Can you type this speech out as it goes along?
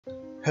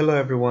Hello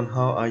everyone,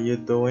 how are you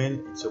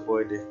doing? It's your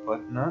boy Dave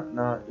Partner.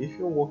 Now, if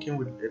you're working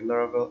with a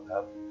Laravel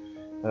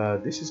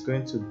app, this is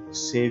going to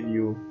save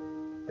you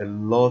a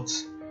lot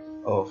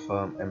of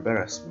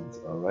embarrassment,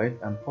 all right,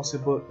 and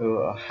possible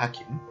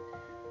hacking.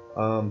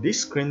 This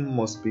screen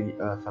must be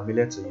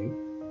familiar to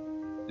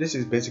you. This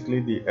is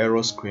basically the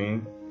error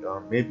screen,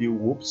 maybe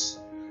whoops,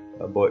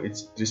 but it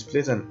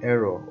displays an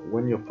error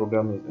when your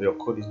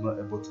code is not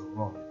able to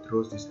run. It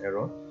throws this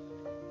error,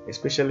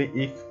 especially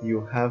if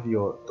you have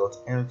your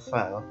 .m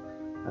file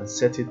and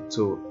set it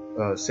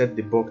to set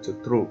debug to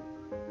true.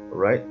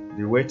 Right,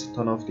 the way to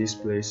turn off this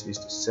place is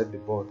to set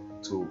debug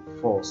to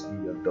false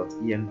in your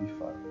 .env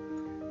file,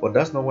 but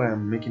that's not why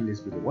I'm making this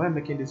video. Why I'm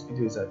making this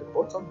video is at the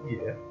bottom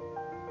here.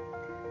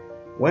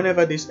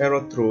 Whenever this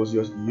error throws,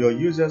 your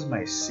users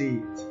might see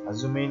it,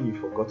 assuming you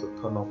forgot to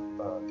turn off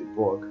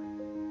debug.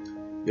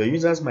 Your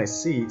users might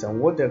see it, and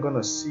what they're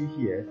gonna see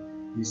here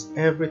is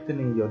everything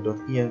in your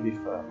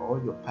 .env file,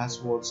 all your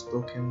passwords,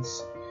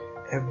 tokens,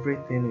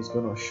 everything is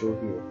gonna show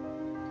here.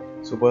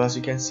 So, but as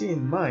you can see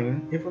in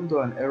mine, even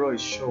though an error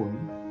is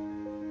showing,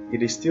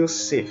 it is still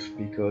safe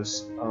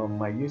because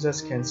my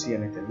users can't see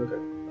anything. Look at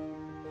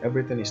it.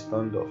 Everything is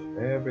turned off.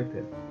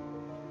 Everything.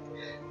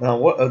 Now,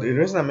 the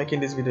reason I'm making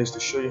this video is to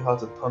show you how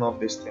to turn off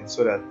this thing,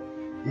 so that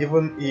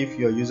even if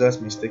your users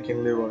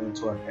mistakenly run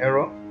into an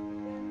error,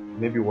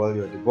 maybe while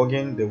you're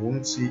debugging, they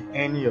won't see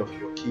any of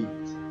your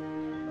keys.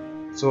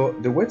 So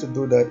the way to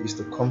do that is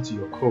to come to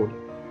your code.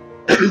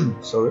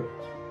 Sorry.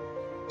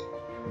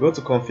 Go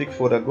to config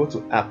folder, go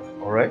to app.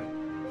 All right.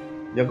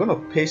 You're gonna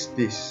paste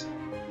this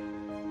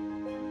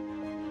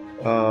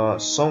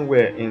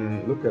somewhere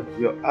in. Look at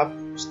your app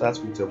starts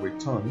with a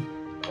return.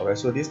 All right.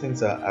 So these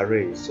things are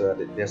arrays, so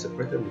they're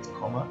separated with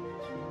comma.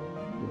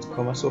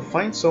 So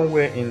find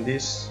somewhere in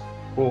this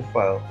whole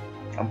file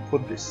and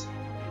put this.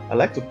 I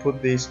like to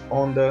put this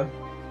under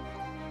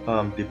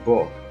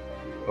debug.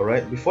 All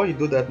right. Before you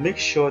do that, make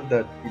sure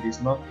that it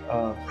is not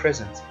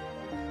present.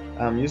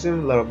 I'm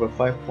using Laravel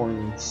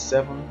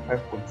 5.7,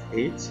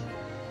 5.8,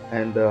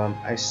 and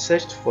I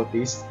searched for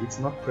this. It's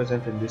not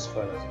present in this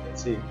file. As you can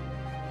see,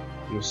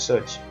 you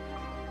search,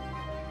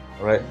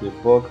 right,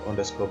 debug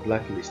underscore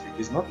blacklist. If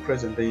it's not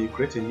present, then you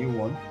create a new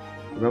one.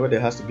 Remember,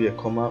 there has to be a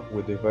comma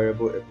with the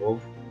variable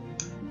above,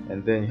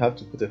 and then you have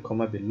to put a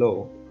comma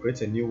below,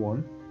 create a new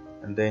one,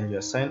 and then you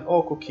assign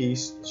all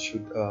cookies. It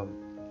should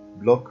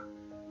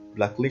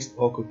blacklist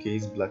all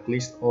cookies,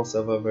 blacklist all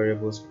server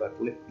variables,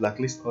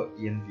 blacklist all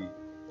env.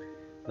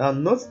 Now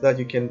note that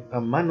you can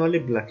manually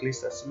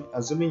blacklist,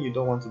 assuming you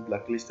don't want to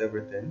blacklist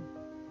everything.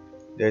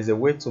 There is a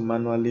way to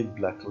manually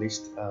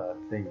blacklist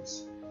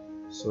things.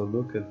 So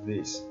look at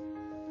this.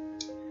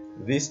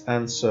 This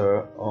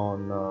answer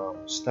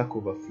on Stack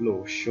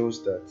Overflow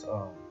shows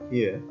that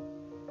here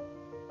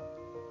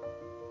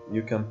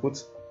you can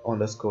put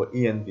underscore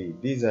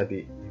env. These are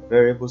the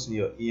variables in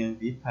your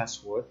env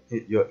password,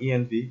 your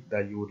env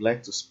that you would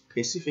like to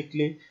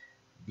specifically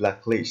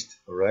blacklist.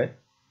 All right.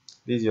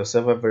 These are your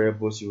server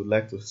variables you would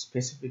like to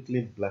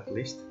specifically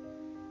blacklist,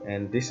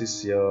 and this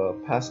is your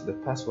the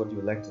password you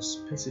would like to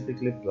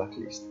specifically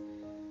blacklist.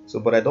 So,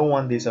 but I don't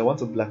want this. I want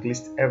to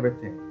blacklist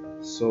everything.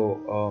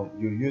 So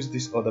you use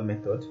this other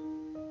method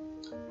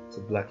to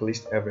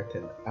blacklist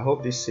everything. I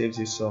hope this saves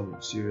you some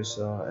serious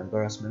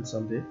embarrassment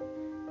someday.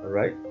 All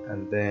right,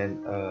 and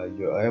then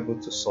you are able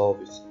to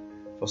solve it.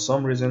 For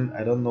some reason,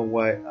 I don't know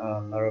why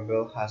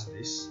Laravel has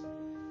this,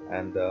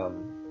 and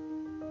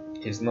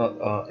it's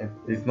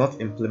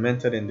not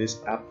implemented in this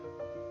app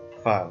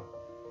file.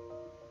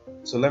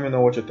 So let me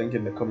know what you think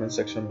in the comment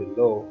section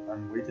below,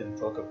 and we can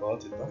talk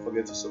about it. Don't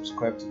forget to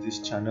subscribe to this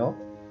channel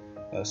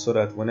so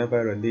that whenever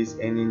I release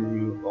any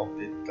new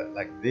update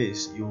like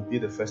this, you will be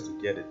the first to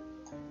get it.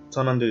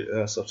 Turn on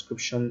the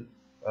subscription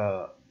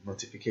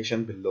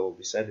notification below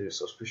beside the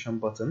subscription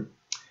button,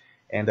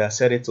 and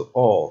set it to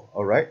all.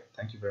 All right,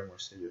 thank you very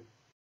much. See you.